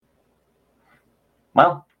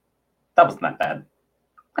Well, that wasn't that bad.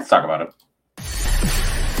 Let's talk about it.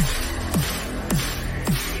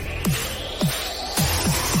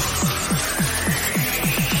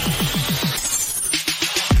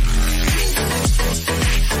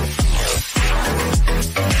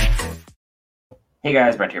 Hey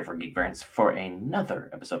guys, Brent here for Geek Variants for another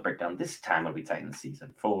episode breakdown. This time it'll be Titans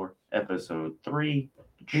Season 4, Episode 3,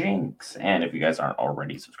 Jinx. And if you guys aren't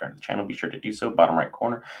already subscribed to the channel, be sure to do so. Bottom right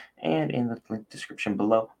corner and in the link description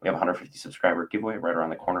below. We have a 150 subscriber giveaway right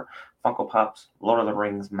around the corner. Funko Pops, Lord of the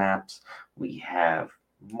Rings maps. We have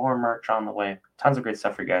more merch on the way. Tons of great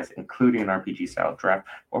stuff for you guys, including an RPG style draft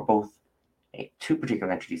or both. Two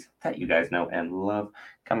particular entities that you guys know and love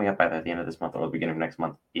coming up either at the end of this month or the beginning of next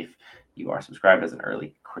month if you are subscribed as an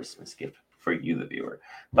early Christmas gift for you, the viewer.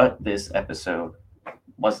 But this episode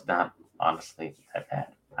was not honestly that bad.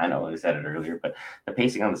 I know I said it earlier, but the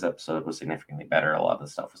pacing on this episode was significantly better. A lot of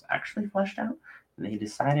the stuff was actually fleshed out. And they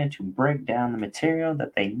decided to break down the material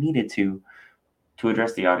that they needed to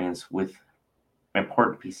address the audience with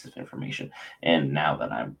important pieces of information. And now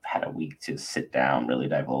that I've had a week to sit down, really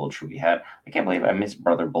divulge who we had, I can't believe I missed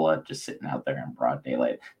Brother Blood just sitting out there in broad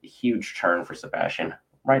daylight. A huge turn for Sebastian,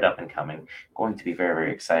 right up and coming. Going to be very,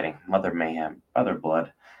 very exciting. Mother Mayhem, Brother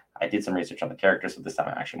Blood. I did some research on the characters, so this time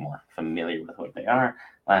I'm actually more familiar with what they are.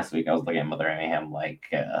 Last week I was looking at Mother Mayhem like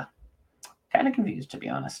kind of confused, to be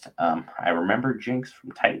honest. I remember Jinx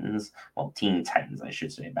from Titans, well, Teen Titans, I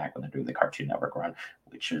should say, back when they're doing the Cartoon Network run,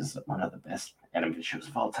 which is one of the best animated shows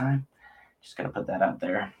of all time. Just gonna put that out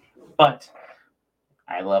there. But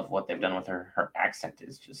I love what they've done with her. Her accent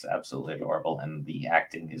is just absolutely adorable, and the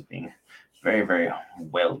acting is being very, very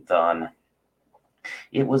well done.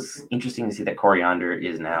 It was interesting to see that Coriander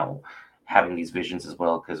is now having these visions as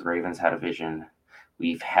well, because Raven's had a vision.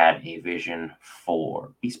 We've had a vision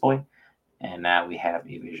for Beast Boy, and now we have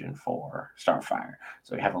a vision for Starfire.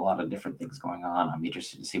 So we have a lot of different things going on. I'm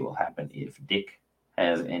interested to see what will happen if Dick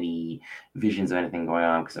has any visions of anything going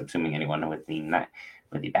on, because I'm assuming anyone with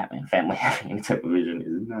the Batman family having any type of vision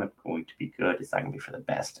is not going to be good. It's not going to be for the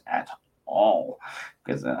best at all.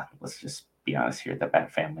 Because let's just be honest here, the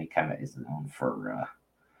Bat family kind of is known for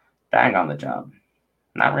dying on the job.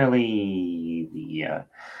 Not really the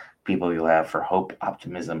people you'll have for hope,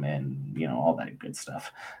 optimism, and all that good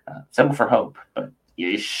stuff. Simple for hope, but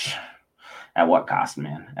ish. At what cost,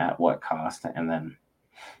 man? At what cost? And then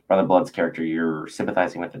Brother Blood's character, you're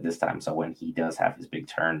sympathizing with it this time. So when he does have his big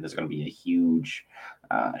turn, there's going to be a huge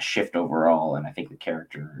shift overall. And I think the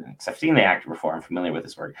character, because I've seen the actor before, I'm familiar with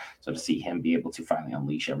his work. So to see him be able to finally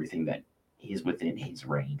unleash everything that is within his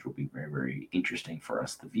range will be very, very interesting for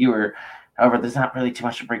us, the viewer. However, there's not really too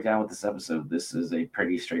much to break down with this episode. This is a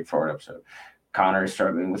pretty straightforward episode. Connor is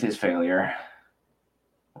struggling with his failure.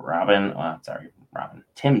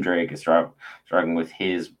 Tim Drake is struggling with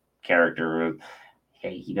his character.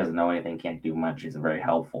 Hey, he doesn't know anything, can't do much, isn't very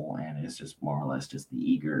helpful, and is just more or less just the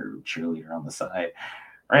eager cheerleader on the side.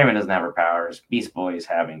 Raven doesn't have her powers. Beast Boy is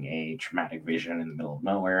having a traumatic vision in the middle of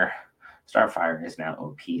nowhere. Starfire is now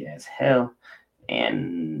OP as hell.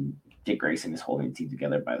 And Dick Grayson is holding the team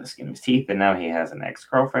together by the skin of his teeth. And now he has an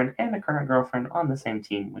ex-girlfriend and a current girlfriend on the same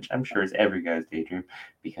team, which I'm sure is every guy's daydream,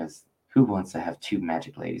 because who wants to have two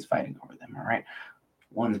magic ladies fighting over them, all right?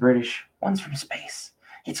 One's British, one's from space.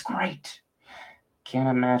 It's great. Can't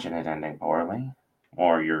imagine it ending poorly,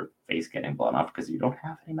 or your face getting blown off because you don't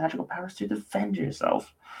have any magical powers to defend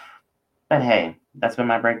yourself. But hey, that's been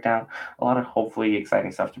my breakdown. A lot of hopefully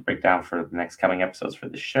exciting stuff to break down for the next coming episodes for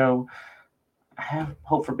the show. I have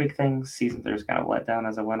hope for big things. Season 3 was kind of let down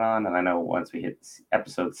as it went on, and I know once we hit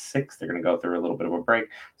episode 6, they're going to go through a little bit of a break.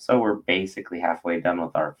 So we're basically halfway done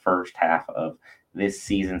with our first half of this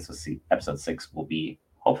season. So episode 6 will be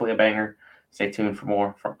hopefully a banger. Stay tuned for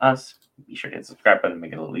more from us. Be sure to hit the subscribe button,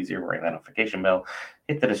 make it a little easier, ring that notification bell.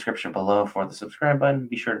 Hit the description below for the subscribe button.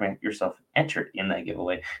 Be sure to make yourself entered in that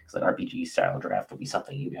giveaway, because that RPG style draft will be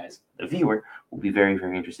something you guys, the viewer, will be very,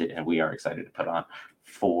 very interested in, and we are excited to put on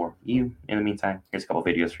for you. In the meantime, here's a couple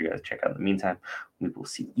videos for you guys to check out. In the meantime, we will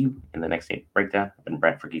see you in the next game breakdown. I've been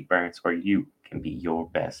Brent for Geek Variants, where you can be your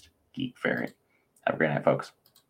best geek variant. Have a great night, folks.